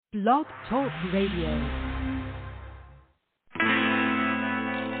Blog Talk Radio.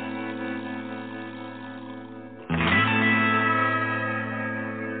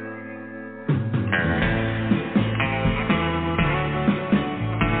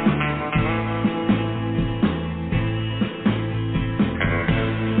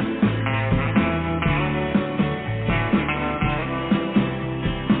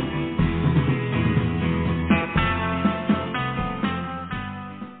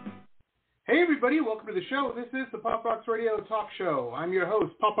 Welcome to the show. This is the Pop Rocks Radio Talk Show. I'm your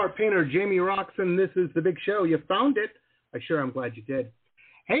host, pop art painter Jamie Roxon. This is the big show. You found it. I'm glad you did.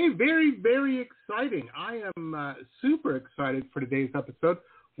 Hey, very, very exciting. I am super excited for today's episode.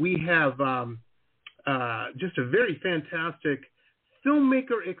 We have just a very fantastic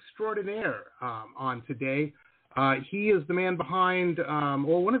filmmaker extraordinaire on today. He is the man behind,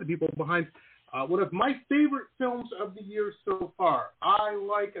 one of the people behind one of my favorite films of the year so far. I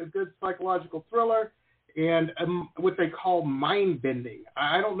like a good psychological thriller and what they call mind-bending.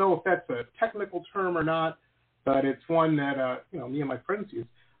 I don't know if that's a technical term or not, but it's one that me and my friends use.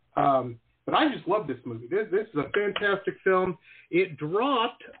 But I just love this movie. This is a fantastic film. It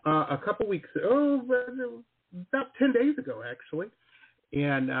dropped a couple weeks, about 10 days ago, actually.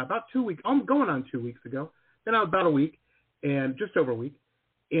 And about 2 weeks, I'm going on 2 weeks ago. Then about a week, and just over a week.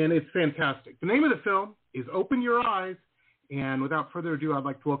 And it's fantastic. The name of the film is Open Your Eyes. And without further ado, I'd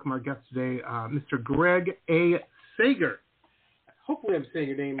like to welcome our guest today, Mr. Greg A. Sager. Hopefully I'm saying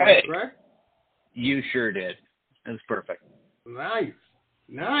your name right, Greg. You sure did. It was perfect. Nice.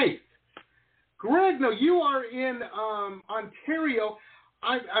 Greg, now you are in Ontario.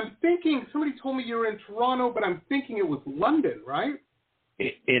 I'm thinking, somebody told me you were in Toronto, but I'm thinking it was London, right?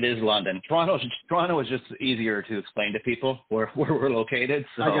 It is London. Toronto is just easier to explain to people where we're located.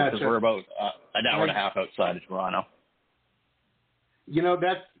 So because we're about an hour and a half outside of Toronto. You know,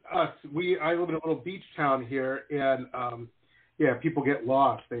 that's us. I live in a little beach town here, and people get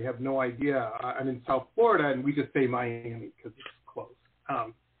lost. They have no idea. I'm in South Florida, and we just say Miami because it's close.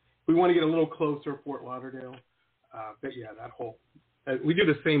 We want to get a little closer, Fort Lauderdale. But yeah, that whole we do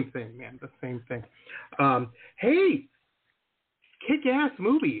the same thing, man. The same thing. Hey. Kick-ass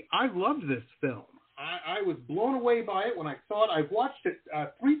movie. I loved this film. I was blown away by it when I saw it. I've watched it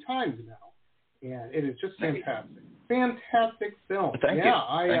 3 times now, and it is just fantastic. Fantastic film. Thank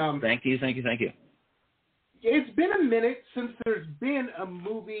you. Thank you. It's been a minute since there's been a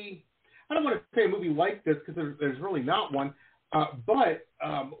movie. I don't want to say a movie like this because there's really not one, but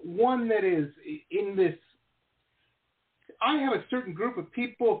one that is in this. I have a certain group of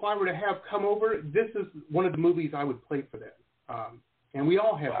people. If I were to have come over, this is one of the movies I would play for them. And we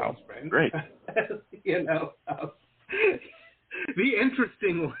all have those friends. Great. The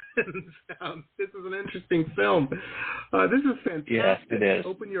interesting ones. This is an interesting film. This is fantastic. Yes, it is.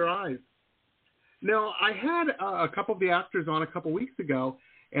 Open your eyes. Now, I had a couple of the actors on a couple weeks ago,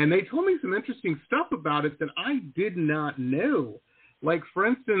 and they told me some interesting stuff about it that I did not know. Like, for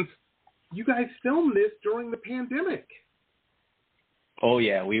instance, you guys filmed this during the pandemic. Oh,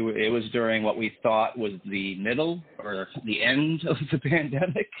 yeah. It was during what we thought was the middle or the end of the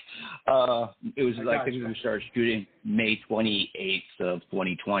pandemic. It was I think we started shooting May 28th of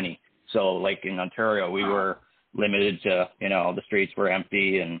 2020. So, like in Ontario, we were limited to, the streets were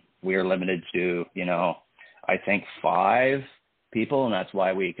empty and we were limited to, I think 5 people. And that's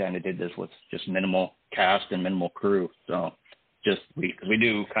why we kind of did this with just minimal cast and minimal crew. So, because we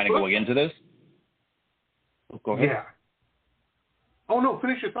do kind of going into this. Go ahead. Yeah. Oh, no,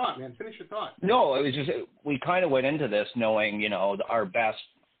 finish your thought, man. No, it was just, we kind of went into this knowing, our best,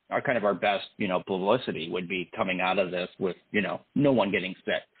 publicity would be coming out of this with, no one getting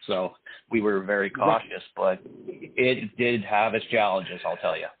sick. So we were very cautious, but it did have its challenges, I'll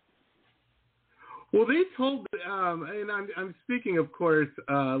tell you. Well, they told, and I'm speaking, of course,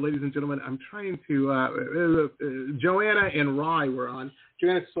 ladies and gentlemen, I'm trying to, Joanna and Rye were on,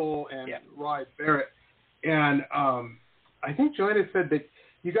 Joanna Soul and Rye Barrett, and I think Joanna said that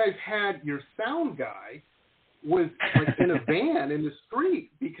you guys had your sound guy was like in a van in the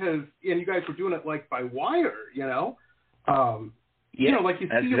street and you guys were doing it like by wire, like you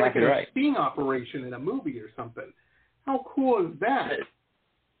see exactly like in right. A sting operation in a movie or something. How cool is that?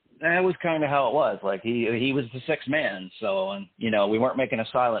 That was kind of how it was. Like he was the 6th man, so we weren't making a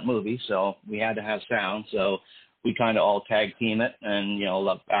silent movie, so we had to have sound. So we kind of all tag team it, and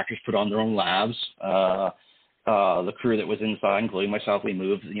the actors put on their own labs. The crew that was inside, including myself, we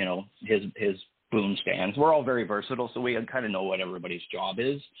moved, his boom stands. We're all very versatile, so we kind of know what everybody's job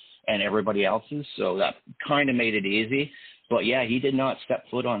is and everybody else's. So that kind of made it easy. But yeah, he did not step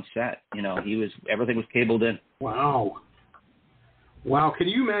foot on set. Everything was cabled in. Wow. Wow, can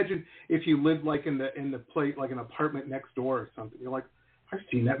you imagine if you lived like in the place, like an apartment next door or something? You're like, I've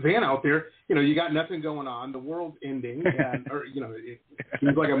seen that van out there. You got nothing going on. The world's ending, or it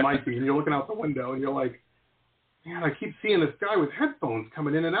seems like it might be. And you're looking out the window, and you're like, man, I keep seeing this guy with headphones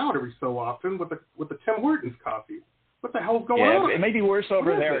coming in and out every so often with the Tim Hortons coffee. What the hell's going on? Yeah, it may be worse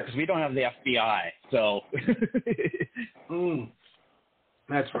over there because we don't have the FBI. So.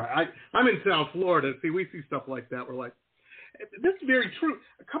 That's right. I'm in South Florida. See, we see stuff like that. We're like, this is very true.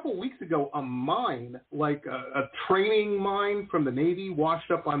 A couple of weeks ago, a mine, like a training mine from the Navy,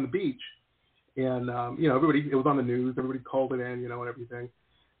 washed up on the beach. And, everybody, it was on the news. Everybody called it in, and everything.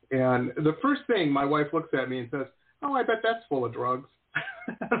 And the first thing my wife looks at me and says, oh, I bet that's full of drugs.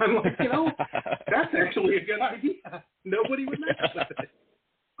 And I'm like, that's actually a good idea. Nobody would mess with it.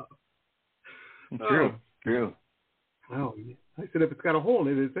 True. Oh, I said if it's got a hole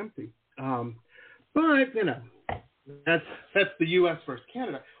in it, it's empty. But, that's the U.S. versus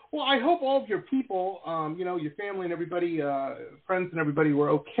Canada. Well, I hope all of your people, your family and everybody, friends and everybody were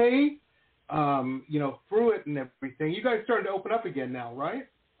okay, through it and everything. You guys starting to open up again now, right?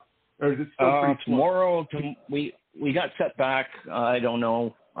 Or is it still pretty slow? Tomorrow, we got set back, I don't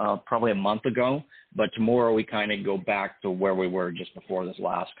know, probably a month ago. But tomorrow we kind of go back to where we were just before this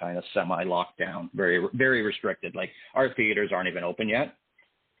last kind of semi-lockdown, very, very restricted. Like our theaters aren't even open yet.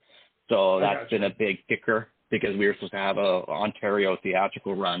 So that's been a big kicker because we were supposed to have a Ontario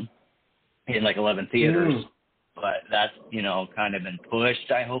theatrical run in like 11 theaters. But that's, kind of been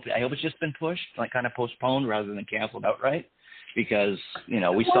pushed. I hope it's just been pushed, like kind of postponed rather than canceled outright. Because,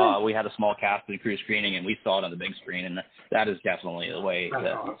 we had a small cast and crew screening and we saw it on the big screen. And that is definitely the way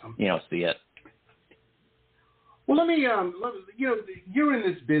to, see it. Well, let me, you're in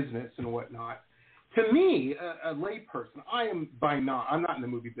this business and whatnot. To me, a layperson, I'm not in the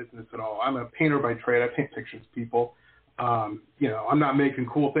movie business at all. I'm a painter by trade. I paint pictures of people. I'm not making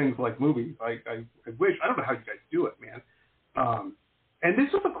cool things like movies. I wish. I don't know how you guys do it, man. And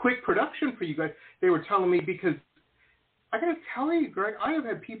this was a quick production for you guys. They were telling me because I got to tell you, Greg, I have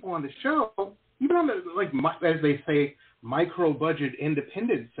had people on the show, even on the, as they say, micro-budget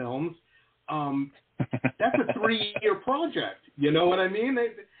independent films. That's a 3-year project. You know what I mean?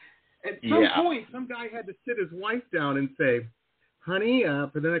 At some point, some guy had to sit his wife down and say, honey,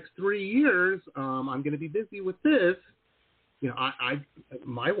 for the next 3 years, I'm going to be busy with this.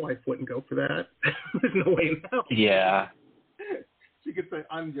 My wife wouldn't go for that. There's no way in hell. Yeah. She could say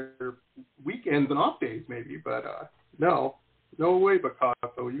on your weekends and off days maybe, but no way,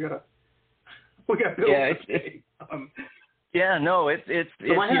 Picasso. We got to build it's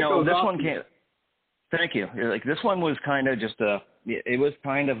this one can't. Thank you. Like this one was kind of just it was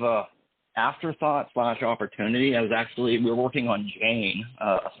kind of a afterthought / opportunity. We were working on Jane,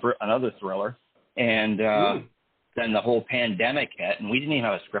 another thriller, and then the whole pandemic hit, and we didn't even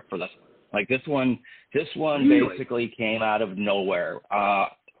have a script for this. Like this one really? Basically came out of nowhere.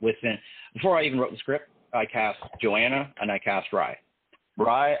 Before I even wrote the script, I cast Joanna and I cast Rye.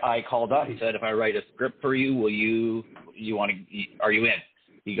 Rye, I called up and said, if I write a script for you, are you in?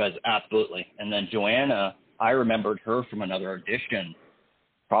 He goes, absolutely. And then Joanna, I remembered her from another audition,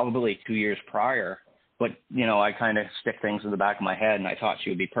 probably 2 years prior. But, I kind of stick things in the back of my head, and I thought she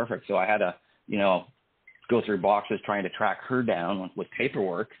would be perfect. So I had to, go through boxes trying to track her down with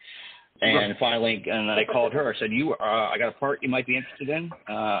paperwork. And finally, and then I called her. I said, I got a part you might be interested in.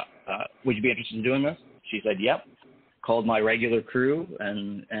 Would you be interested in doing this? She said, yep. Called my regular crew,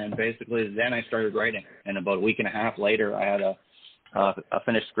 and basically then I started writing. And about a week and a half later, I had a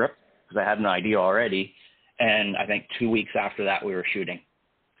finished script because I had an idea already. And I think 2 weeks after that, we were shooting.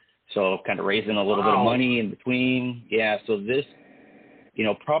 So kind of raising a little bit of money in between. Yeah, so this,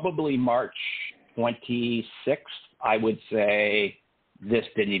 probably March 26th, I would say this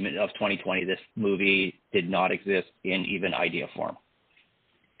didn't even, of 2020, this movie did not exist in even idea form.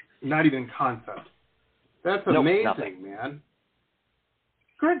 Not even concept. That's amazing, nothing. Man.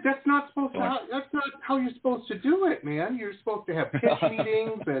 Greg, that's not how you're supposed to do it, man. You're supposed to have pitch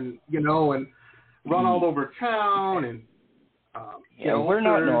meetings and run all over town and we're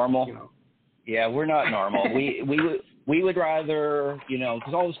not normal. Yeah, we're not normal. we would rather,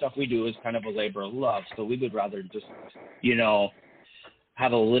 because all the stuff we do is kind of a labor of love, so we would rather just,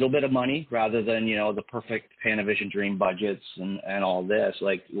 have a little bit of money rather than, the perfect Panavision dream budgets and all this.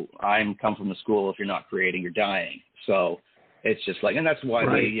 Like, I'm come from the school, if you're not creating, you're dying. So it's just like, and that's why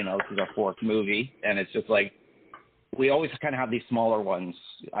this is our fourth movie. And it's just like, we always kind of have these smaller ones.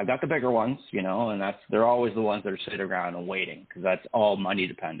 I've got the bigger ones, and they're always the ones that are sitting around and waiting because that's all money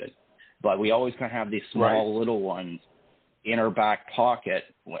dependent. But we always kind of have these small little ones in our back pocket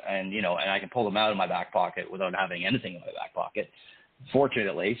and, and I can pull them out of my back pocket without having anything in my back pocket.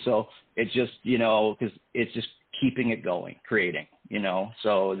 fortunately. So it's just, because it's just keeping it going, creating,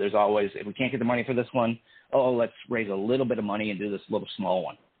 So there's always, if we can't get the money for this one, let's raise a little bit of money and do this little small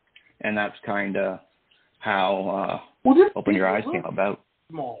one. And that's kind of how Open Your Eyes came about.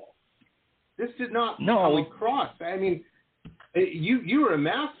 Small. This did not come across. I mean, you were a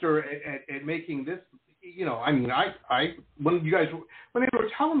master at making this. I when they were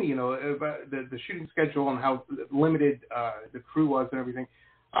telling me, about the shooting schedule and how limited the crew was and everything,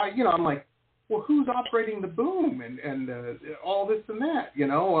 I'm like, well, who's operating the boom and all this and that,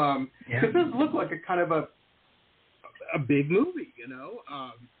 because this looked like a kind of a big movie,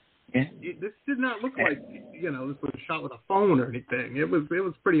 this did not look like, this was shot with a phone or anything. It was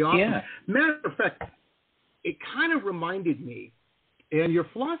pretty awesome. Yeah. Matter of fact, it kind of reminded me, and your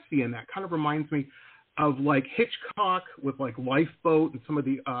philosophy in that kind of reminds me of like Hitchcock with like Lifeboat and some of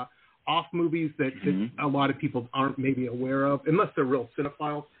the off movies that a lot of people aren't maybe aware of, unless they're real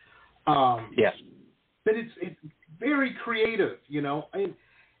cinephiles. Yes. But it's very creative, and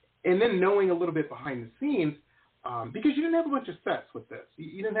then knowing a little bit behind the scenes, because you didn't have a bunch of sets with this.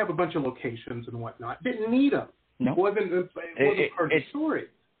 You didn't have a bunch of locations and whatnot. Didn't need them. No. It wasn't part of the story.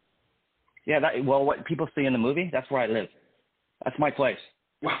 Yeah, what people see in the movie, that's where I live. That's my place.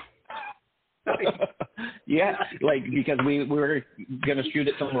 Wow. Yeah, because we were going to shoot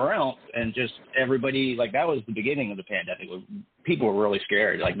it somewhere else, and just everybody, that was the beginning of the pandemic. People were really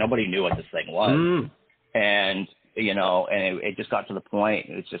scared. Nobody knew what this thing was. And, and it just got to the point,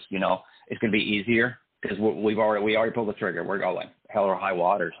 it's just, it's going to be easier because we already pulled the trigger. We're going hell or high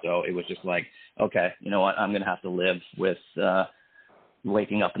water. So it was just like, okay, you know what, I'm going to have to live with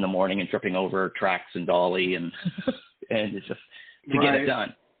waking up in the morning and tripping over tracks and dolly and it's just to get it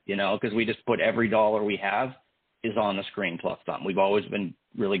done. Because we just put every dollar we have is on the screen plus some. We've always been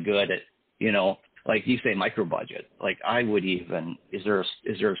really good at, like you say, micro budget. I would even, is there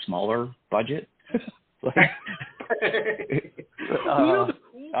a smaller budget? The cool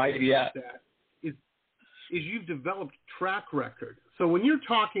thing about that is you've developed track record. So when you're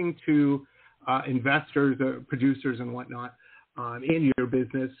talking to investors, producers and whatnot in your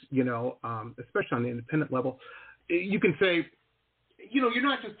business, especially on the independent level, you can say, you're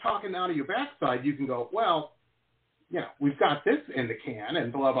not just talking out of your backside. You can go, well, we've got this in the can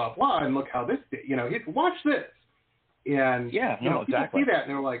and blah, blah, blah, and look how this did. Watch this. And, people see that and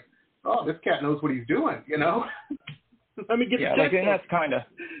they're like, oh, this cat knows what he's doing, Let me get the check. And that's kind of,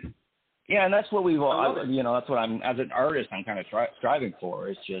 and that's what we've, that's what I'm, as an artist, I'm kind of striving for.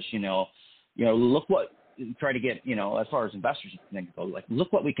 It's just, look what, try to get, as far as investors go,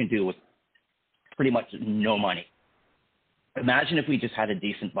 look what we can do with pretty much no money. Imagine if we just had a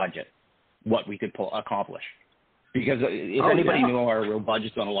decent budget, what we could accomplish. Because if anybody knew our real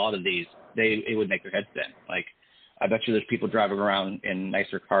budgets on a lot of these, it would make their heads spin. I bet you there's people driving around in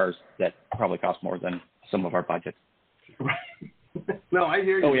nicer cars that probably cost more than some of our budgets. No, I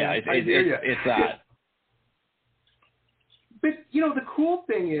hear you. Oh, yeah, it's that. But, the cool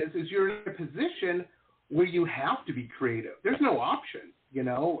thing is you're in a position where you have to be creative. There's no option,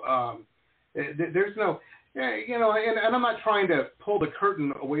 there's no... and I'm not trying to pull the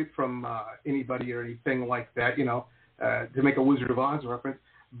curtain away from anybody or anything like that, to make a Wizard of Oz reference.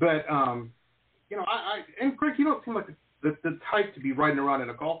 But, and Greg, you don't seem like the type to be riding around in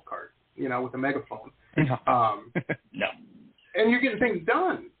a golf cart, with a megaphone. No. And you're getting things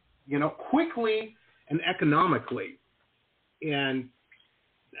done, quickly and economically. And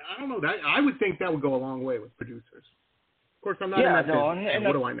I don't know, I would think that would go a long way with producers. Of course, I'm not in that business, so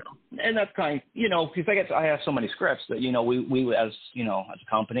what do I know? And that's kind of, because I have so many scripts that, we as, as a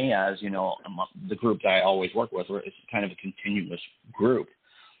company, as, the group that I always work with, it's kind of a continuous group.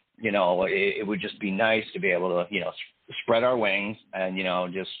 It would just be nice to be able to, spread our wings and,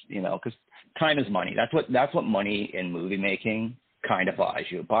 just, because time is money. That's what money in movie making kind of buys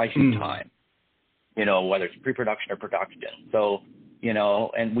you. It buys you time, whether it's pre-production or production. So,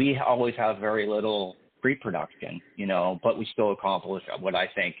 and we always have very little pre-production, but we still accomplish what I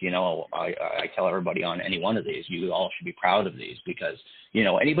think, I tell everybody on any one of these, you all should be proud of these because,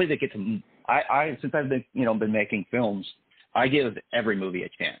 anybody that gets, since I've been, been making films, I give every movie a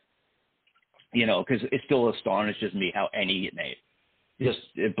chance, because it still astonishes me how any get made.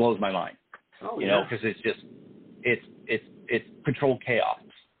 It blows my mind, because it's just, it's controlled chaos.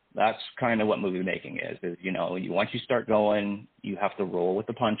 That's kind of what movie making is, once you start going, you have to roll with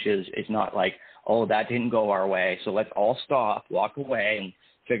the punches. It's not like, oh, that didn't go our way, so let's all stop, walk away, and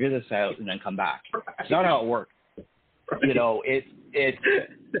figure this out, and then come back. It's not how it works. You know,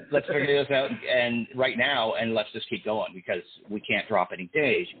 let's figure this out and right now, and let's just keep going because we can't drop any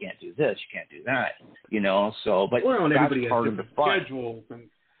days. You can't do this. You can't do that. You know, so but that's part of the fun. Schedules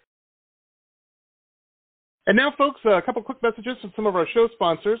and now, folks, a couple quick messages from some of our show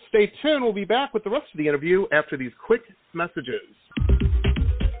sponsors. Stay tuned. We'll be back with the rest of the interview after these quick messages.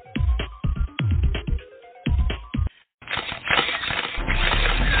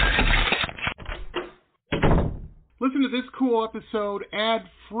 Listen to this cool episode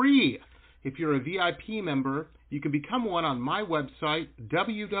ad-free. If you're a VIP member, you can become one on my website,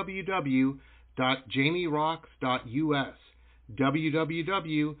 www.jamierocks.us,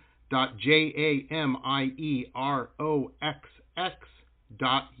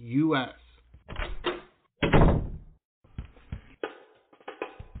 www.jamieroxx.us.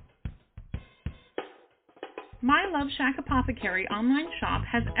 My Love Shack Apothecary online shop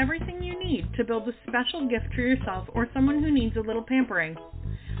has everything you need to build a special gift for yourself or someone who needs a little pampering.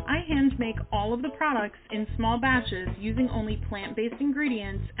 I hand make all of the products in small batches using only plant-based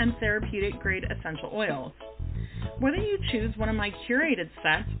ingredients and therapeutic-grade essential oils. Whether you choose one of my curated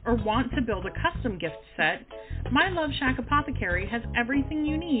sets or want to build a custom gift set, My Love Shack Apothecary has everything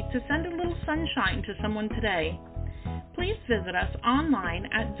you need to send a little sunshine to someone today. Please visit us online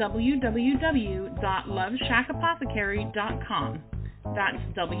at www.loveshackapothecary.com. That's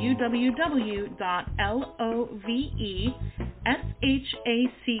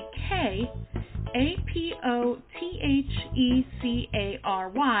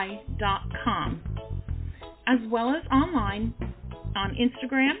as well as online on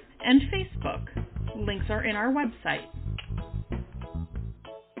Instagram and Facebook. Links are in our website.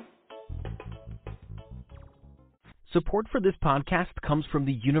 Support for this podcast comes from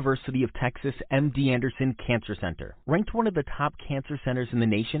the University of Texas MD Anderson Cancer Center, ranked one of the top cancer centers in the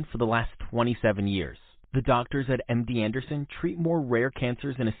nation for the last 27 years. The doctors at MD Anderson treat more rare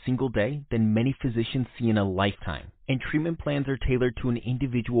cancers in a single day than many physicians see in a lifetime, and treatment plans are tailored to an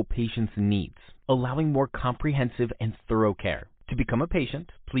individual patient's needs, allowing more comprehensive and thorough care. To become a patient,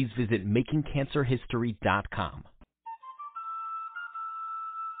 please visit makingcancerhistory.com.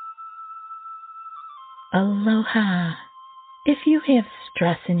 Aloha. If you have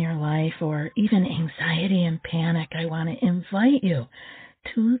stress in your life or even anxiety and panic, I want to invite you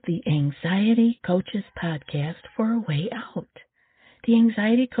to the Anxiety Coaches Podcast for a way out. The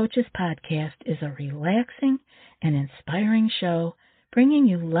Anxiety Coaches Podcast is a relaxing and inspiring show bringing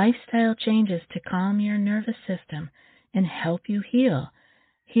you lifestyle changes to calm your nervous system and help you heal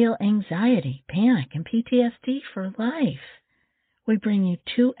anxiety, panic, and PTSD for life. We bring you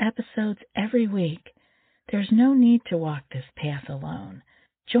 2 episodes every week. There's no need to walk this path alone.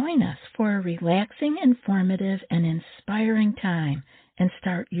 Join us for a relaxing, informative, and inspiring time and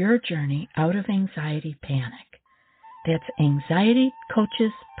start your journey out of anxiety panic. That's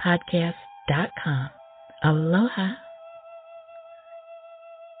anxietycoachespodcast.com. Aloha.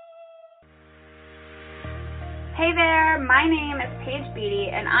 Hey there, my name is Paige Beatty,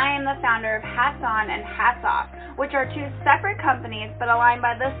 and I am the founder of Hats On and Hats Off, which are 2 separate companies but aligned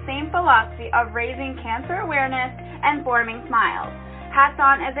by the same philosophy of raising cancer awareness and forming smiles. Hats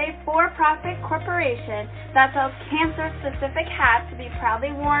On is a for-profit corporation that sells cancer-specific hats to be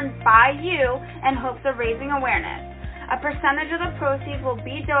proudly worn by you in hopes of raising awareness. A percentage of the proceeds will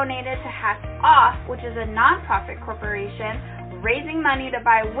be donated to Hats Off, which is a non-profit corporation raising money to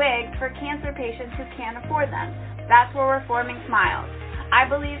buy wigs for cancer patients who can't afford them. That's where we're forming smiles. I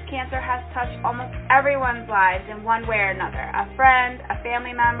believe cancer has touched almost everyone's lives in one way or another. A friend, a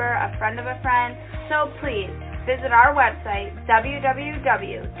family member, a friend of a friend. So please visit our website,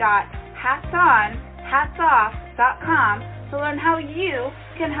 www.hatsonhatsoff.com, to learn how you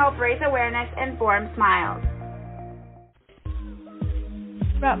can help raise awareness and form smiles.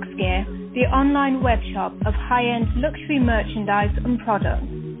 Rocks Gear, the online web shop of high-end luxury merchandise and products,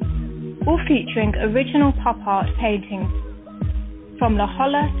 all featuring original pop art paintings from La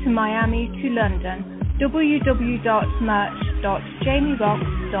Jolla to Miami to London.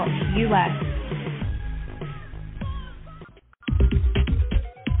 www.merch.jamierocks.us.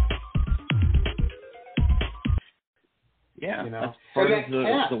 Yeah, you know, that's part of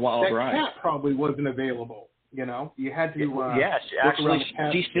the wild ride. That cat probably wasn't available. You know, you had to.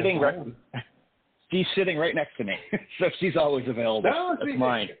 She's sitting right. She's sitting right next to me, so she's always available. No, that's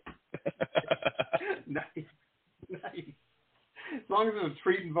mine. Nice. As long as there's a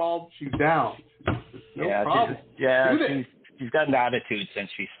treat involved, she's down. No problem. She's got an attitude since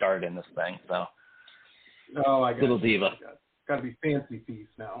she started in this thing. So. Oh, I got little diva. Got to be fancy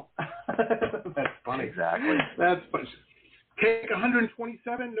feast now. That's funny. Exactly. That's funny. Cake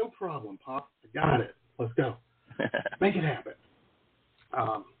 127, no problem, Pop. I got it. Let's go. Make it happen.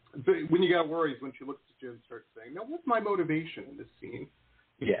 When you got worries, when she looks at you and starts saying, "Now, what's my motivation in this scene?"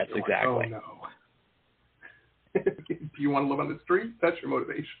 Yes, You're exactly. like, oh no. If you want to live on the street, that's your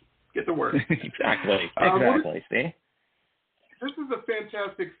motivation. Get to work. Exactly. See? This is a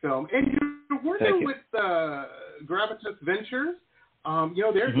fantastic film, and you're working with Gravitas Ventures.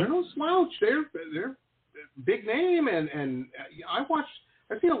 They're no slouch. They're big name, and I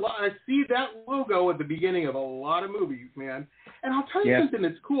see that logo at the beginning of a lot of movies, man. And I'll tell you something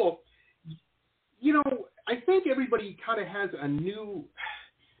that's cool. I think everybody kind of has a new.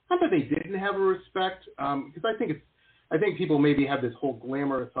 Not that they didn't have a respect, because I think people maybe have this whole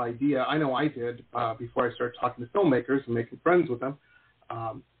glamorous idea. I know I did before I started talking to filmmakers and making friends with them.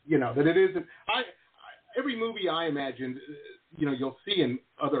 That it isn't. Every movie I imagined, you'll see in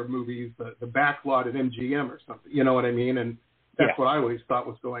other movies the backlot at MGM or something. You know what I mean? And that's what I always thought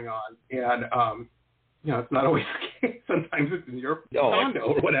was going on. And it's not always the case. Sometimes it's in your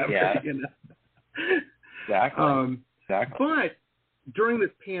condo or whatever. Yeah. Exactly. But during this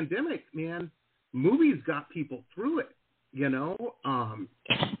pandemic, man, movies got people through it. I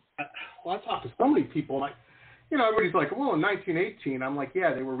talked to so many people, and everybody's like, well, in 1918, I'm like,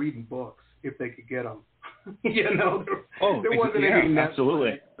 yeah, they were reading books if they could get them. There wasn't any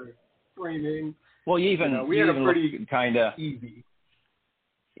absolutely streaming. Well, we had a pretty kind of easy.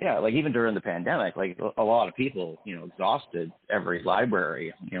 Yeah, like even during the pandemic, like a lot of people, exhausted every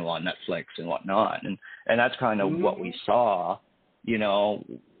library, on Netflix and whatnot, and that's kind of what we saw.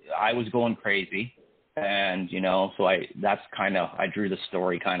 I was going crazy, and so I drew the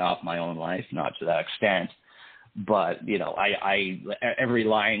story kind of off my own life, not to that extent, but I every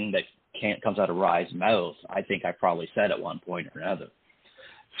line that comes out of Rye's mouth, I think I probably said at one point or another.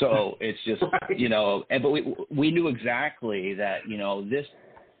 So it's just but we knew exactly that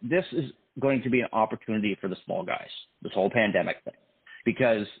this is going to be an opportunity for the small guys, this whole pandemic thing,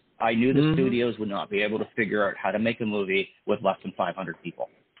 because I knew the studios would not be able to figure out how to make a movie with less than 500 people.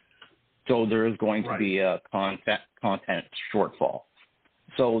 So there is going to be a content shortfall.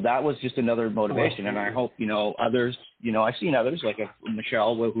 So that was just another motivation, and I hope others. I've seen others like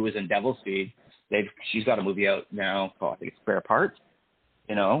Michelle, who is in Devil's Seed. She's got a movie out now called, I think it's Spare Parts.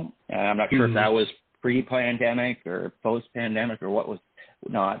 And I'm not sure if that was pre-pandemic or post-pandemic or what was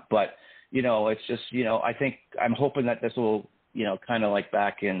not, but it's just I'm hoping that this will kind of like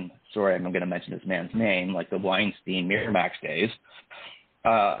back in. Sorry, I'm going to mention this man's name, like the Weinstein Miramax days.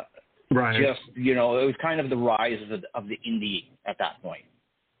 Right. Just it was kind of the rise of the indie at that point.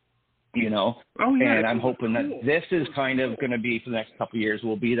 And I'm hoping that this is kind of going to be for the next couple of years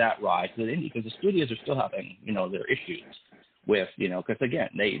will be that rise to the indie, because the studios are still having their issues with because again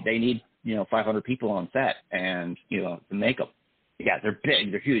they need 500 people on set and to make them. Yeah, they're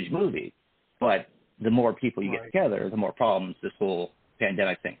big, they're huge movies, but the more people you get together, the more problems this whole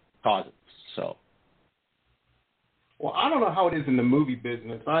pandemic thing causes. So. Well, I don't know how it is in the movie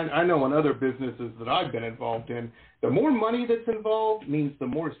business. I know in other businesses that I've been involved in, the more money that's involved means the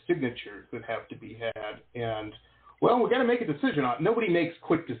more signatures that have to be had. And, well, we've got to make a decision on it. Nobody makes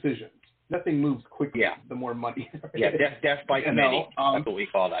quick decisions. Nothing moves quickly the more money. Yeah, death by committee. That's what we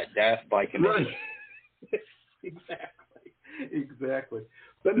call that, death by committee. Right. Exactly.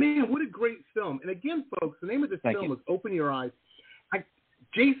 But, man, what a great film. And, again, folks, the name of this film is Open Your Eyes.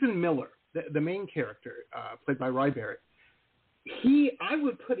 Jason Miller, the main character, played by Rye Barrett, I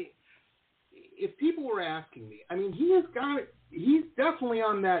would put it, if people were asking me, I mean, he's definitely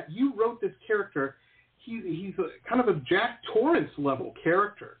on that, you wrote this character, he's a, kind of a Jack Torrance level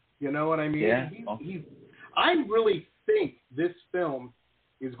character, you know what I mean? Yeah. I really think this film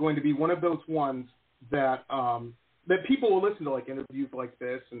is going to be one of those ones that that people will listen to, like interviews like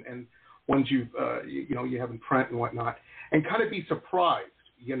this and ones you have in print and whatnot, and kind of be surprised.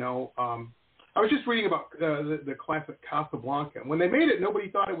 I was just reading about the classic Casablanca. When they made it, nobody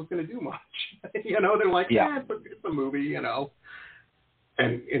thought it was going to do much. They're like, it's a movie, And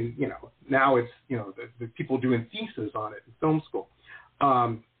now it's, the people doing theses on it in film school.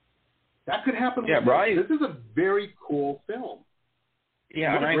 That could happen. Yeah, right. This is a very cool film.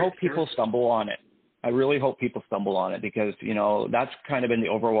 Yeah, and I hope people stumble on it. I really hope people stumble on it because, that's kind of been the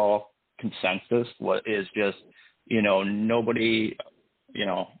overall consensus. What is just, nobody,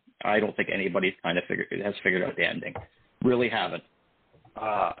 I don't think anybody's kind of has figured out the ending. Really haven't.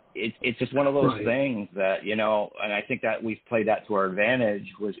 It's just one of those things that, and I think that we've played that to our advantage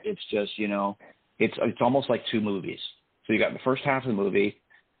was it's just, it's almost like two movies. So you got the first half of the movie,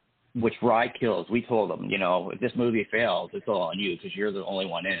 which Rye kills. We told them, if this movie fails, it's all on you because you're the only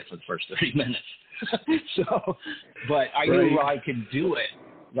one in it for the first 30 minutes. But I knew Rye could do it.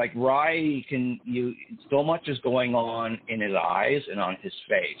 like Rye so much is going on in his eyes and on his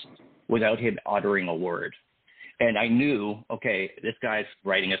face without him uttering a word. And I knew, okay, this guy's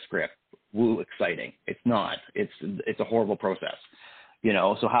writing a script. Woo, exciting. It's not. It's a horrible process,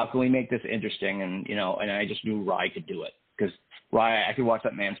 So how can we make this interesting? And and I just knew Rye could do it, because Rye, I could watch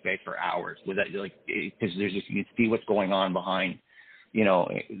that man's face for hours without because there's just, you can see what's going on behind,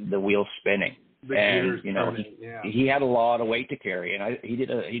 the wheels spinning. He had a lot of weight to carry, and he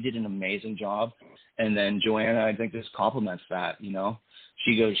did an amazing job. And then Joanna, I think, just compliments that.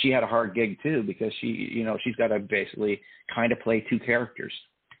 She goes, she had a hard gig too, because she's got to basically kind of play two characters.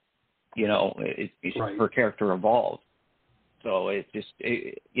 Her character evolved. So I just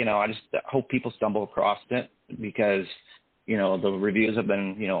hope people stumble across it, because the reviews have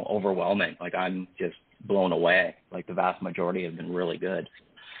been overwhelming. Like, I'm just blown away. Like, the vast majority have been really good.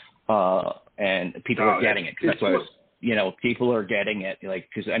 And people are getting it. That's why people are getting it.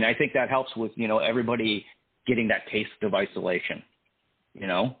 And I think that helps with, everybody getting that taste of isolation,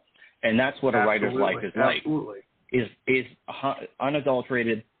 and that's what a writer's life is like, is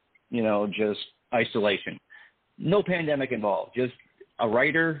unadulterated, just isolation. No pandemic involved, just a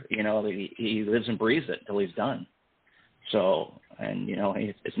writer, he lives and breathes it until he's done. So, and,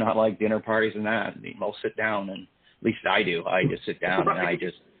 it's not like dinner parties and that. Most sit down, and at least I do. I just sit down and I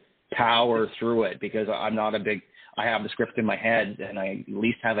just power through it, because I'm not I have the script in my head, and I at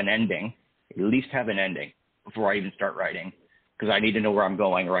least have an ending before I even start writing, because I need to know where I'm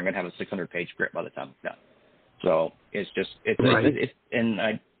going, or I'm going to have a 600-page script by the time I'm done. So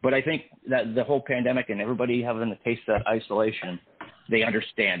but I think that the whole pandemic and everybody having a taste of that isolation, they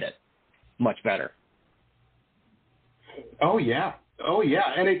understand it much better. Oh yeah,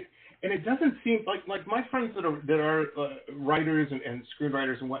 and it doesn't seem like my friends that are writers and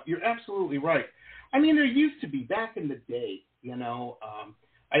screenwriters and what. You're absolutely right. I mean, there used to be, back in the day,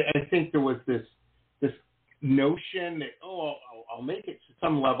 I think there was this notion that, I'll make it to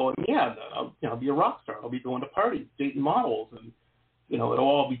some level, and I'll be a rock star. I'll be going to parties, dating models, and it'll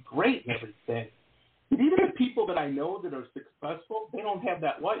all be great and everything. But even the people that I know that are successful, they don't have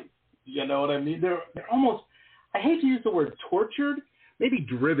that life. You know what I mean? They're almost, I hate to use the word tortured. Maybe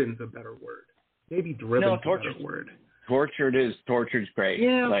driven's a better word. Tortured's great.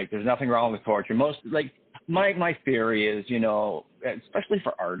 Yeah. Like, there's nothing wrong with torture. My theory is, especially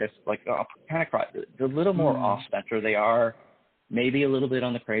for artists, like, kind of the little more off-center they are, maybe a little bit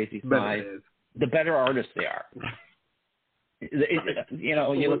on the crazy side, the better artists they are.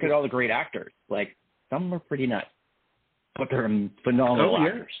 You look at all the great actors, like, some are pretty nuts, but they're phenomenal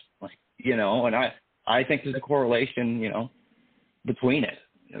actors. Like, and I think there's a correlation, between it.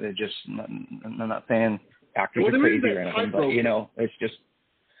 They're just, I'm not saying actors are crazy or anything, but, it's just.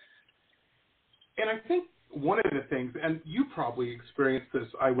 And I think one of the things, and you probably experienced this,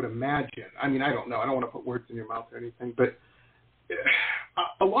 I would imagine. I mean, I don't know. I don't want to put words in your mouth or anything, but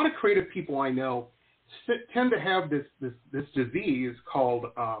a lot of creative people I know tend to have this disease called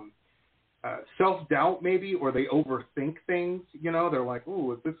self-doubt, maybe, or they overthink things. They're like,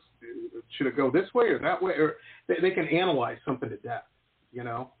 "Ooh, should it go this way or that way?" Or they can analyze something to death.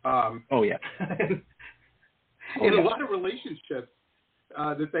 Oh yeah. In a lot of relationships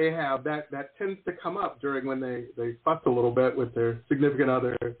that they have, that tends to come up during when they fuss a little bit with their significant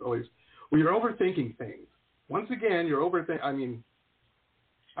other. It's always, you're overthinking things. Once again, you're overthinking. I mean,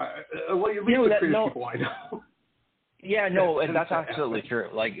 well, you leave the creative people I know. Yeah, no, and that's absolutely true.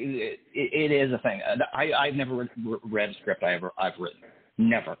 Like, it is a thing. I've never read a script I've written.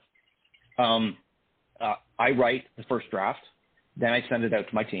 Never. I write the first draft, then I send it out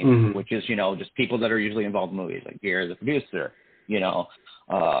to my team, which is, just people that are usually involved in movies, like Gary, the producer,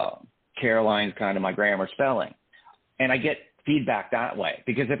 Caroline's kind of my grammar spelling. And I get feedback that way,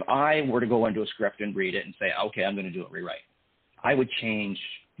 because if I were to go into a script and read it and say, okay, I'm going to do a rewrite, I would change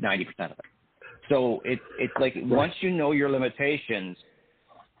 90% of it. So it's like, once you know your limitations,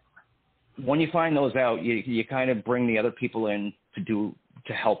 when you find those out, you kind of bring the other people in to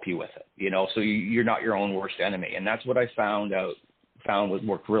help you with it, so you're not your own worst enemy. And that's what I found would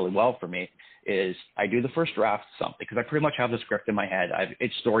work really well for me, is I do the first draft of something, because I pretty much have the script in my head.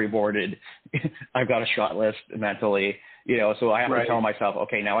 It's storyboarded. I've got a shot list mentally, so I have to tell myself,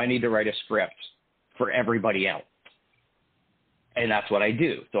 okay, now I need to write a script for everybody else. And that's what I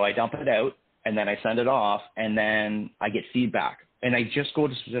do. So I dump it out, and then I send it off, and then I get feedback. And I just go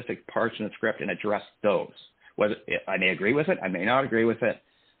to specific parts in the script and address those. Whether I may agree with it, I may not agree with it,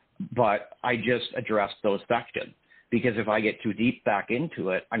 but I just address those sections. Because if I get too deep back into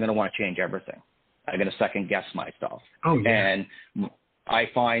it, I'm going to want to change everything. I'm going to second guess myself. Oh, yeah. And I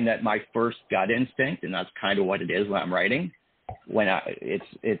find that my first gut instinct, and that's kind of what it is when I'm writing,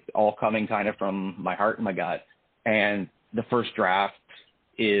 it's all coming kind of from my heart and my gut. And the first draft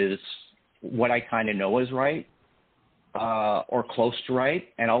is what I kind of know is right, or close to right.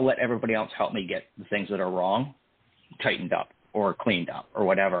 And I'll let everybody else help me get the things that are wrong tightened up or cleaned up or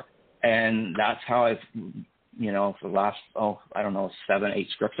whatever. And that's how I've, for the last, 7, 8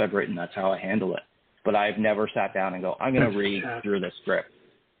 scripts I've written, that's how I handle it. But I've never sat down and go, I'm going to read through this script.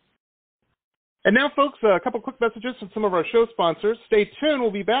 And now, folks, a couple quick messages from some of our show sponsors. Stay tuned.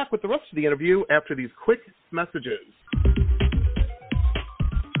 We'll be back with the rest of the interview after these quick messages.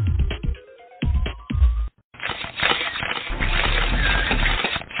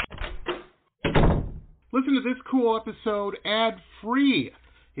 Listen to this cool episode ad-free.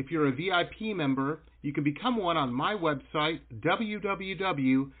 If you're a VIP member, you can become one on my website,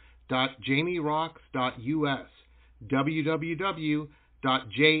 www.jamierocks.us,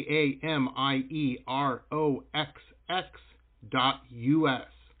 www.jamieroxx.us.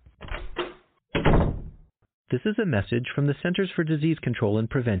 This is a message from the Centers for Disease Control and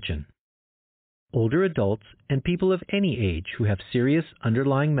Prevention. Older adults and people of any age who have serious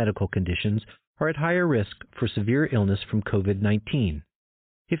underlying medical conditions are at higher risk for severe illness from COVID-19.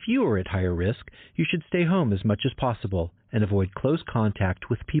 If you are at higher risk, you should stay home as much as possible and avoid close contact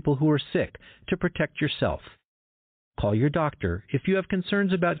with people who are sick to protect yourself. Call your doctor if you have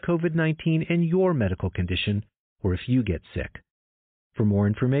concerns about COVID-19 and your medical condition, or if you get sick. For more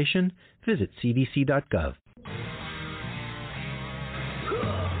information, visit cdc.gov.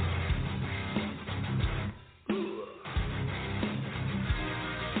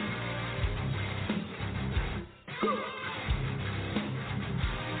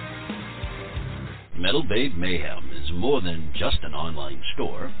 Metal Babe Mayhem is more than just an online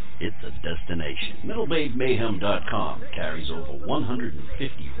store, it's a destination. MetalBabeMayhem.com carries over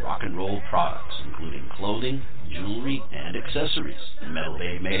 150 rock and roll products, including clothing, jewelry, and accessories. Metal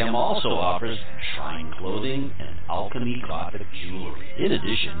Babe Mayhem also offers shrine clothing and alchemy gothic jewelry. In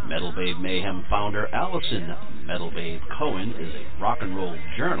addition, Metal Babe Mayhem founder Allison Metal Babe Cohen is a rock and roll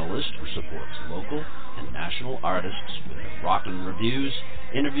journalist who supports local and national artists with rockin' reviews,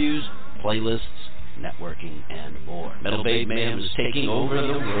 interviews, playlists, networking, and more. Metal Babe Mayhem is taking over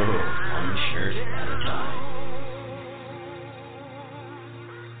the world, one shirt at a time.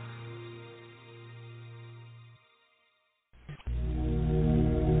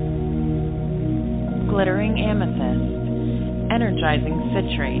 Glittering amethyst, energizing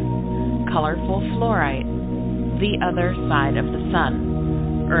citrine, colorful fluorite, the other side of the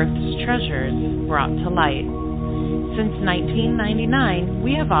sun, Earth's treasures brought to light. Since 1999,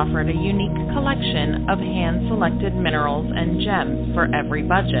 we have offered a unique collection of hand-selected minerals and gems for every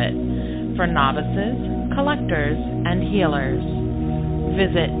budget, for novices, collectors, and healers.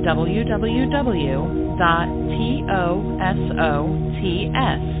 Visit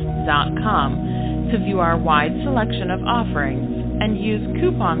www.tosots.com to view our wide selection of offerings and use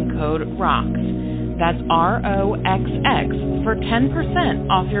coupon code ROXX, that's ROXX, for 10%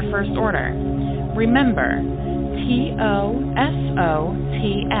 off your first order. Remember,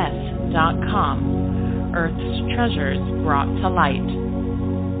 TOSOTS.com. Earth's treasures brought to light.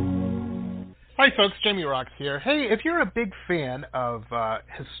 Hi folks, Jamie Rocks here. Hey, if you're a big fan of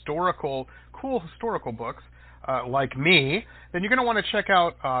cool historical books like me, then you're going to want to check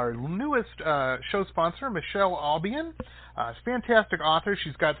out our newest show sponsor, Michelle Albion. Fantastic author.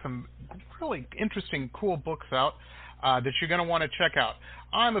 She's got some really interesting, cool books out that you're going to want to check out.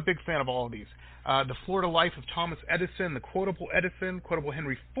 I'm a big fan of all of these. The Florida Life of Thomas Edison, the Quotable Edison, Quotable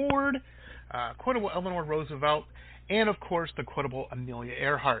Henry Ford, Quotable Eleanor Roosevelt, and of course the Quotable Amelia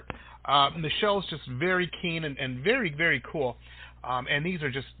Earhart. Michelle's just very keen and very, very cool, and these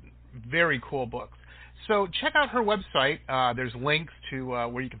are just very cool books. So check out her website. There's links to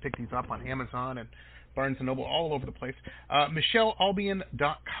where you can pick these up on Amazon and Barnes & Noble, all over the place.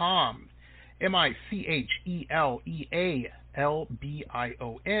 MichelleAlbion.com.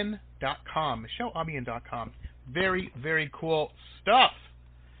 MichelleAlbion.com. MichelleAlbion.com. Very, very cool stuff.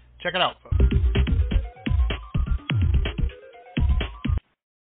 Check it out, folks.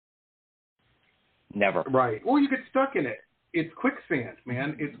 Never. Right. Well, you get stuck in it. It's quicksand,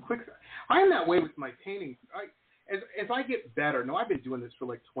 man. It's quicksand. I'm that way with my paintings. As I get better, now I've been doing this for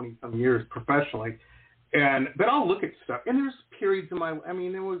like 20-some years professionally, but I'll look at stuff, and there's periods in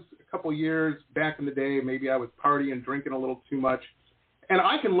there was a couple years back in the day, maybe I was partying, drinking a little too much, and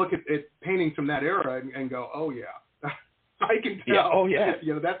I can look at paintings from that era and go, oh yeah, I can tell. Yeah, oh yeah.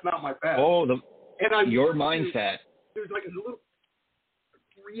 That's not my best. Oh, your mindset. There's like a little,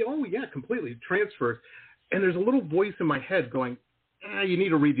 oh yeah, completely transfers, and there's a little voice in my head going, you need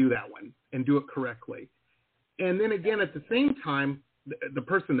to redo that one and do it correctly. And then again, at the same time, the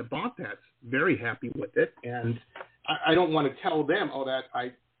person that bought that's very happy with it, and I don't want to tell them, that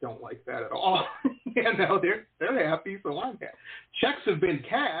I don't like that at all. They're happy, so I'm happy. Checks have been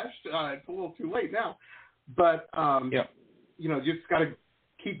cashed. It's a little too late now, but you just got to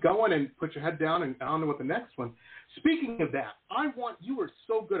keep going and put your head down and on with the next one. Speaking of that, you are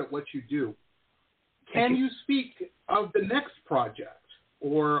so good at what you do. Can you speak of the next project,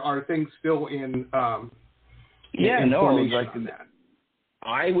 or are things still in?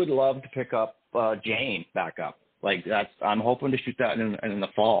 I would love to pick up Jane back up. Like I'm hoping to shoot that in the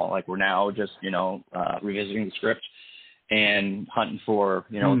fall. Like we're now just revisiting the script and hunting for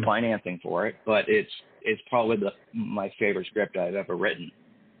financing for it. But it's probably my favorite script I've ever written.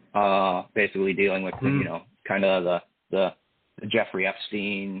 Basically dealing with kind of the Jeffrey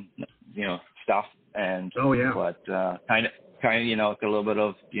Epstein stuff and but kind of a little bit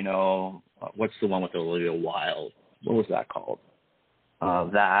of what's the one with Olivia Wilde? What was that called?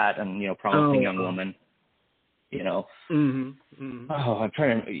 That and Promising Young Woman. I'm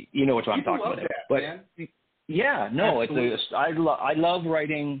trying to, what I'm talking about. But I love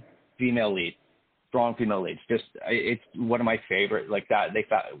writing female leads, strong female leads. It's one of my favorite. Like that,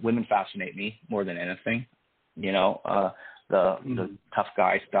 women fascinate me more than anything. The tough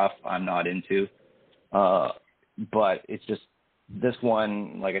guy stuff I'm not into. But it's just this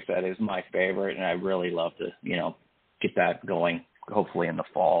one, like I said, is my favorite, and I really love to get that going. Hopefully in the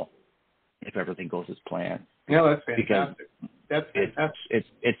fall, if everything goes as planned. Yeah, that's fantastic. That's fantastic.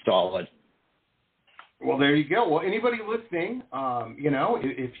 It's solid. Well, there you go. Well, anybody listening,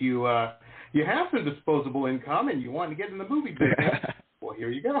 if you have some disposable income and you want to get in the movie business, well, here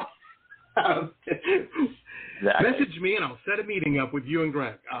you go. Message me and I'll set a meeting up with you and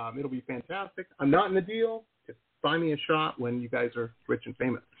Greg. It'll be fantastic. I'm not in the deal. Just find me a shot when you guys are rich and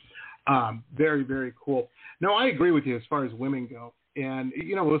famous. Very, very cool. No, I agree with you as far as women go. And,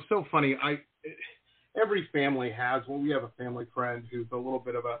 it was so funny. Every family has, we have a family friend who's a little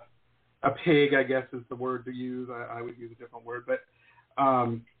bit of a pig, I guess is the word to use. I would use a different word. But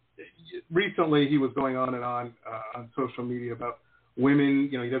recently he was going on and on social media about women.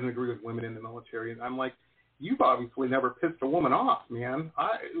 He doesn't agree with women in the military. And I'm like, you've obviously never pissed a woman off, man.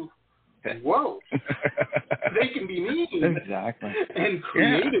 Whoa. They can be mean. Exactly. And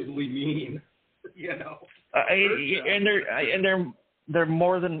creatively mean, And they're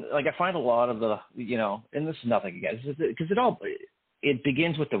more than, like, I find a lot of the, and this is nothing against, because it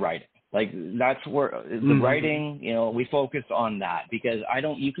begins with the writing. Like, that's where the writing, we focus on that, because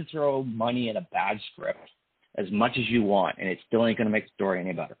you can throw money in a bad script as much as you want, and it still ain't going to make the story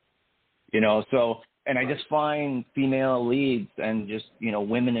any better. And I just find female leads and just,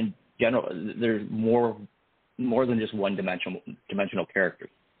 women in general, there's more than just one-dimensional characters.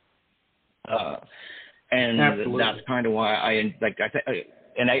 And Absolutely. That's kind of why I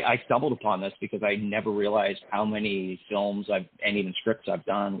stumbled upon this, because I never realized how many films and even scripts I've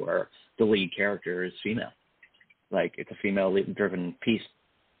done where the lead character is female. Like, it's a female lead-driven piece,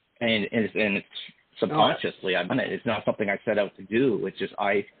 and it's subconsciously I've done it. It's not something I set out to do. It's just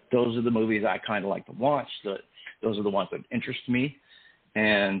those are the movies I kind of like to watch. Those are the ones that interest me,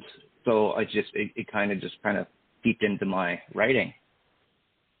 and so it kind of seeped into my writing.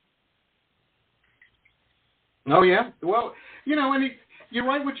 Oh yeah, well, and you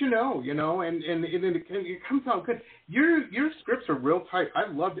write what you know, and it comes out good. Your scripts are real tight. I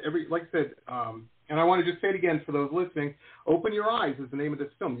loved like I said, and I want to just say it again for those listening. Open Your Eyes is the name of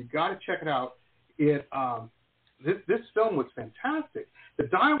this film. You got to check it out. This film was fantastic. The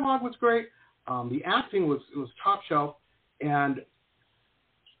dialogue was great. The acting was top shelf, and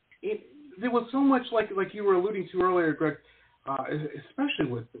there was so much like you were alluding to earlier, Greg, especially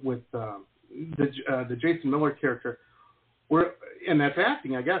with the Jason Miller character, and that's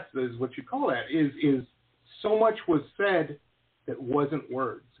acting, I guess, is what you call that, is so much was said that wasn't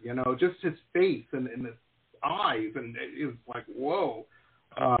words, just his face and his eyes, and it was like, whoa.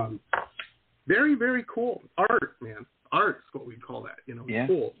 Very, very cool. Art, man. Art's what we call that, Yeah.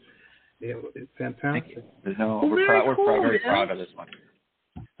 Cool. Yeah, it's fantastic. We're very proud of this one.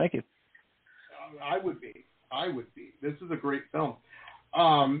 Thank you. I would be. This is a great film.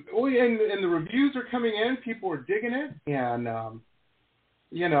 And the reviews are coming in. People are digging it, and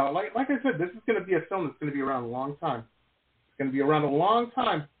like I said, this is going to be a film that's going to be around a long time. It's going to be around a long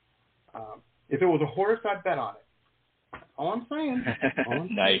time. If it was a horse, I'd bet on it. All I'm saying.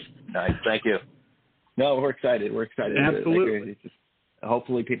 Nice. Thank you. No, we're excited. Absolutely.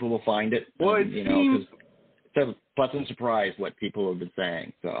 Hopefully, people will find it. Well, it seems it's a pleasant surprise what people have been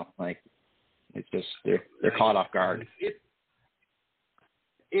saying. So, it's just they're caught off guard.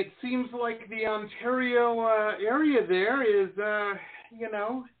 it seems like the Ontario area there is,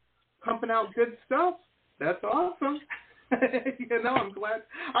 pumping out good stuff. That's awesome. I'm glad.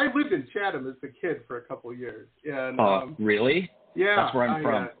 I lived in Chatham as a kid for a couple of years. And, really? Yeah. That's where I'm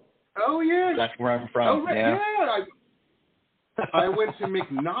from. Oh, yeah. That's where I'm from. Oh, yeah. I went to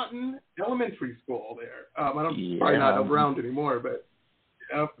McNaughton Elementary School there. Probably not around anymore, but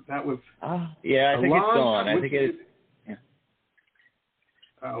that was. I think it's gone. I think it. Yeah.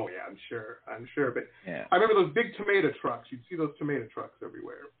 Oh yeah, I'm sure. But yeah. I remember those big tomato trucks. You'd see those tomato trucks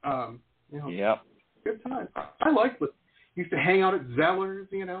everywhere. Yeah. Good time. I liked it. Used to hang out at Zeller's,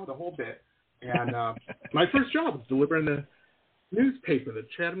 the whole bit. And my first job was delivering the newspaper, the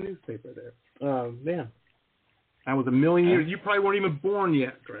Chatham newspaper there. Man. I was a million years. You probably weren't even born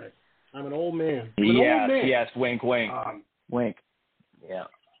yet, Greg. I'm an old man. Yes. Wink, wink. Wink. Yeah.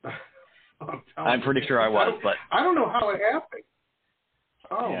 I'm pretty sure I was, but I don't know how it happened.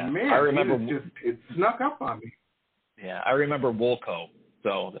 Oh man! I remember it snuck up on me. Yeah, I remember Woolco.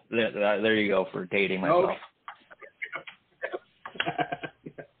 So there you go for dating myself.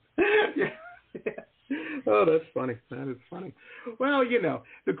 Yeah. Oh, that's funny. That is funny. Well,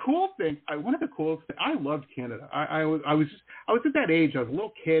 the cool thing, one of the coolest things, I loved Canada. I was at that age. I was a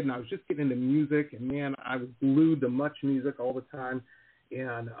little kid, and I was just getting into music, and man, I was glued to Much Music all the time.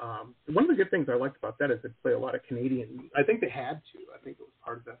 And one of the good things I liked about that is they play a lot of Canadian. I think they had to. I think it was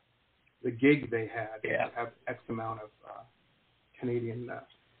part of the gig they had to have X amount of Canadian.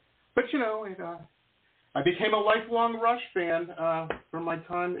 But I became a lifelong Rush fan from my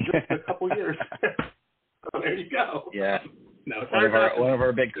time, just a couple years. So there you go. Yeah. No, one of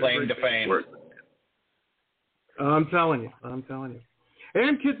our big claim to fame. I'm telling you.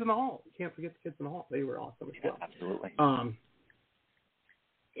 And Kids in the Hall. You can't forget the Kids in the Hall. They were awesome as well. Absolutely.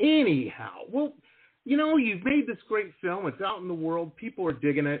 Anyhow, well, you've made this great film. It's out in the world. People are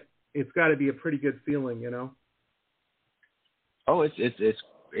digging it. It's got to be a pretty good feeling, Oh,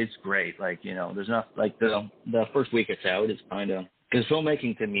 it's great. Like, there's not like the first week it's out is kind of, because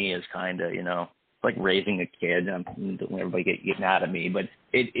filmmaking to me is kind of, like raising a kid. Everybody get mad at me, but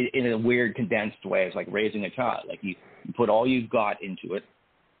it in a weird condensed way, it's like raising a child. Like you put all you've got into it,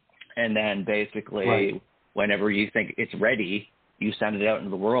 and then basically whenever you think it's ready, you send it out into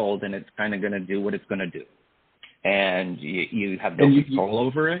the world, and it's kind of going to do what it's going to do, and you have no control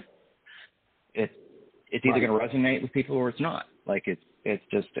over it. It's either going to resonate with people or it's not. Like it's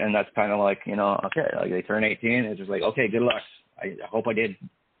just, and that's kind of like okay, like they turn 18, it's just like, okay, good luck. I hope I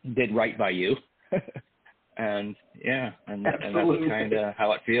did right by you. and that's kind of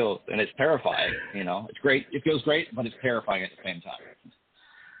how it feels, and it's terrifying. It's great. It feels great, but it's terrifying at the same time.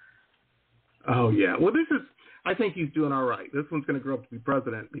 Oh yeah. Well, I think he's doing all right. This one's going to grow up to be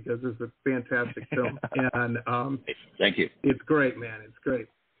president because this is a fantastic film, and thank you. It's great, man. It's great.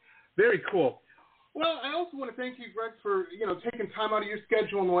 Very cool. Well, I also want to thank you, Greg, for taking time out of your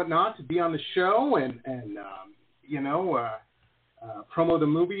schedule and whatnot to be on the show and promo the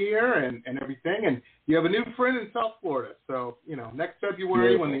movie here and everything. And you have a new friend in South Florida. So, next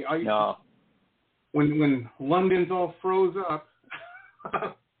February when the ice, when London's all froze up,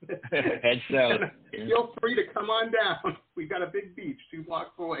 head south. Feel free to come on down. We got a big beach 2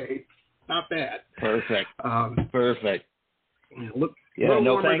 blocks away. Not bad. Perfect. Perfect.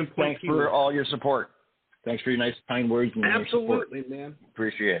 Thanks for all your support. Thanks for your nice, kind words and your support. Absolutely, man.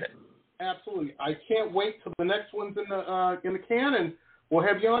 Appreciate it. Absolutely. I can't wait till the next one's in the can, and we'll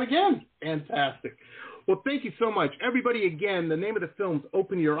have you on again. Fantastic. Well, thank you so much. Everybody, again, the name of the film's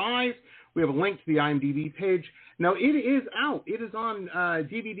Open Your Eyes. We have a link to the IMDb page. Now, it is out. It is on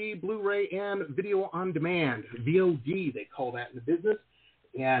DVD, Blu-ray, and video on demand. VOD, they call that in the business.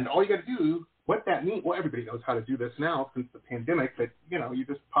 And all you got to do, what that means, well, everybody knows how to do this now since the pandemic, but, you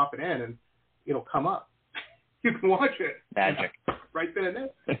just pop it in and it'll come up. You can watch it. Magic. Right then and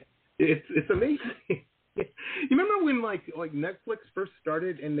there. It's amazing. You remember when like Netflix first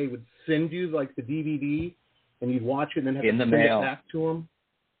started and they would send you like the DVD and you'd watch it and then have to send it back to them?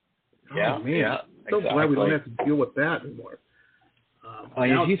 Yeah, oh, man. yeah. So glad we don't have to deal with that anymore.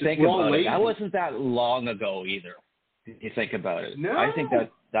 If you think about it, that wasn't that long ago either. If you think about it, no. I think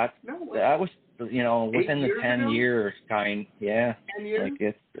that was within the 10 years kind. Yeah, 10 years? Like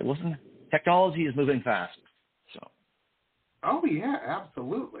it wasn't. Technology is moving fast. Oh yeah,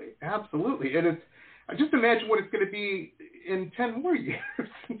 absolutely. And it's just imagine what it's going to be in 10 more years.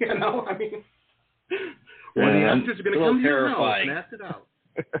 I mean, when the actors are going to come to your house and act it out.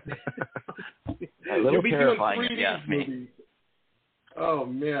 A little You'll be terrifying, doing 3D yeah, movies. Oh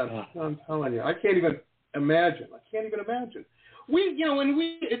man, I'm telling you, I can't even imagine.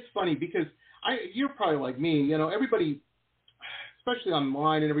 It's funny because you're probably like me. Everybody. especially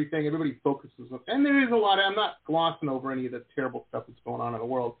online and everything, everybody focuses on, and there is a lot of, I'm not glossing over any of the terrible stuff that's going on in the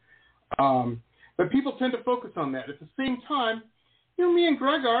world, but people tend to focus on that. At the same time, me and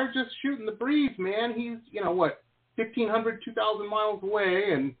Greg are just shooting the breeze, man. He's, 1,500, 2,000 miles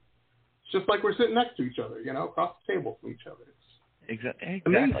away, and it's just like we're sitting next to each other, across the table from each other.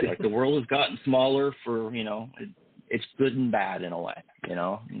 Exactly. Like the world has gotten smaller for, it's good and bad in a way,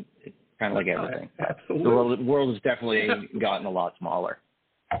 It's kind of like everything. Absolutely. The world has definitely gotten a lot smaller.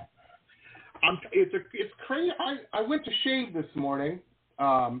 It's crazy. I went to shave this morning,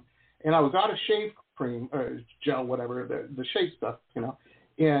 and I was out of shave cream, or gel, whatever, the shave stuff,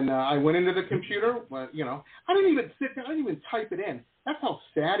 And I went into the computer, I didn't even sit down, I didn't even type it in. That's how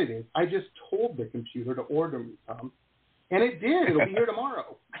sad it is. I just told the computer to order me some, and it did. It'll be here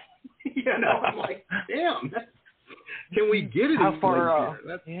tomorrow. I'm like, damn. Can we get it? How far?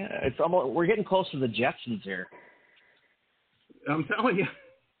 It's almost. We're getting close to the Jetsons here. I'm telling you.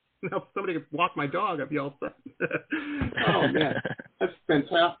 If somebody could walk my dog, I'd be all set. Oh man, that's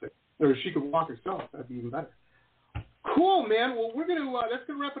fantastic. Or she could walk herself. That'd be even better. Cool, man. Well, we're that's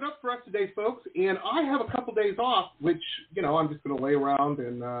gonna wrap it up for us today, folks. And I have a couple days off, which I'm just gonna lay around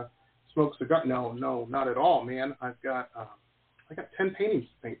and smoke cigar. No, not at all, man. I got 10 paintings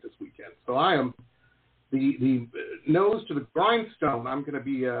to paint this weekend, so I am the nose to the grindstone. I'm gonna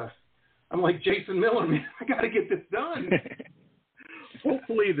be I'm like Jason Miller, man. I got to get this done.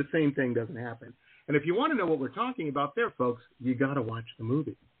 Hopefully, the same thing doesn't happen. And if you want to know what we're talking about, there, folks, you got to watch the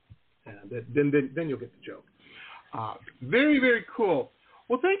movie, and then you'll get the joke. Very, very cool.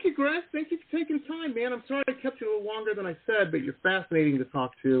 Well, thank you, Greg. Thank you for taking time, man. I'm sorry I kept you a little longer than I said, but you're fascinating to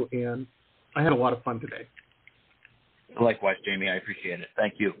talk to, and I had a lot of fun today. Likewise, Jamie. I appreciate it.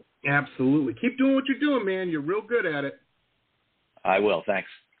 Thank you. Absolutely. Keep doing what you're doing, man. You're real good at it. I will. Thanks.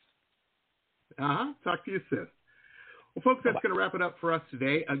 Talk to you soon. Well, folks, that's going to wrap it up for us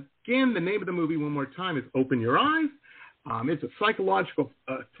today. Again, the name of the movie, one more time, is Open Your Eyes. It's a psychological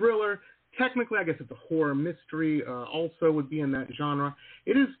thriller. Technically, I guess it's a horror mystery, also would be in that genre.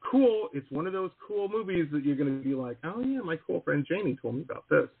 It is cool. It's one of those cool movies that you're going to be like, oh, yeah, my cool friend Jamie told me about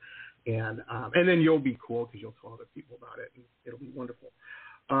this. And then you'll be cool because you'll tell other people about it, and it'll be wonderful.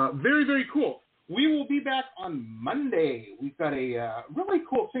 Very, very cool. We will be back on Monday. We've got a really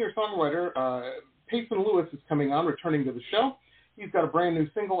cool singer-songwriter, Payson Lewis, is coming on, returning to the show. He's got a brand new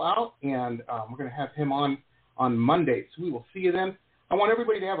single out, and we're going to have him on Monday. So we will see you then. I want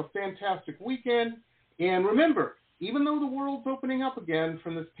everybody to have a fantastic weekend. And remember, even though the world's opening up again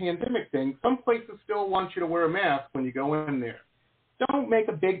from this pandemic thing, some places still want you to wear a mask when you go in there. Don't make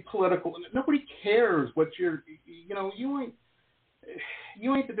a big political. Nobody cares what you're. You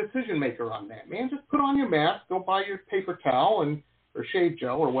ain't the decision maker on that, man. Just put on your mask, go buy your paper towel or shave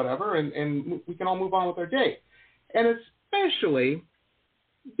gel or whatever, and we can all move on with our day. And especially,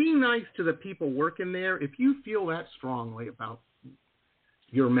 be nice to the people working there. If you feel that strongly about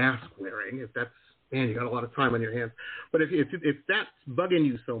your mask wearing, if that's, man, you got a lot of time on your hands. But if that's bugging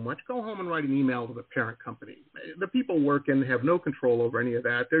you so much, go home and write an email to the parent company. The people working have no control over any of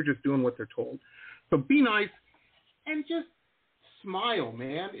that. They're just doing what they're told. So be nice and just smile,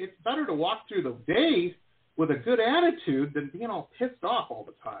 man. It's better to walk through the day with a good attitude than being all pissed off all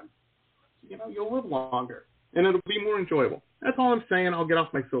the time. You'll live longer, and it'll be more enjoyable. That's all I'm saying. I'll get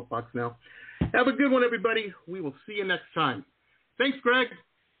off my soapbox now. Have a good one, everybody. We will see you next time. Thanks, Greg.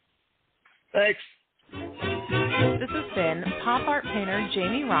 Thanks. This has been pop art painter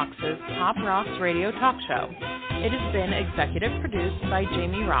Jamie Roxx's Pop Rocks Radio Talk Show. It has been executive produced by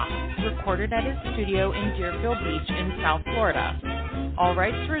Jamie Roxx, recorded at his studio in Deerfield Beach in South Florida. All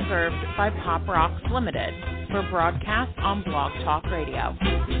rights reserved by Pop Rocks Limited for broadcast on Blog Talk Radio.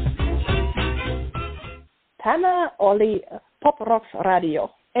 Tana Oli, Pop Rocks Radio.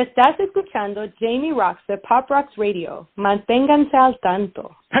 Estás escuchando Jamie Roxx de Pop Rocks Radio. Manténganse al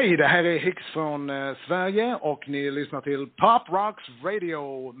tanto. Hej, det här är Hicks från Sverige och ni lyssnar till Pop Rocks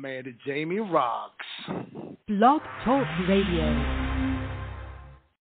Radio med Jamie Roxx. Blog Talk Radio.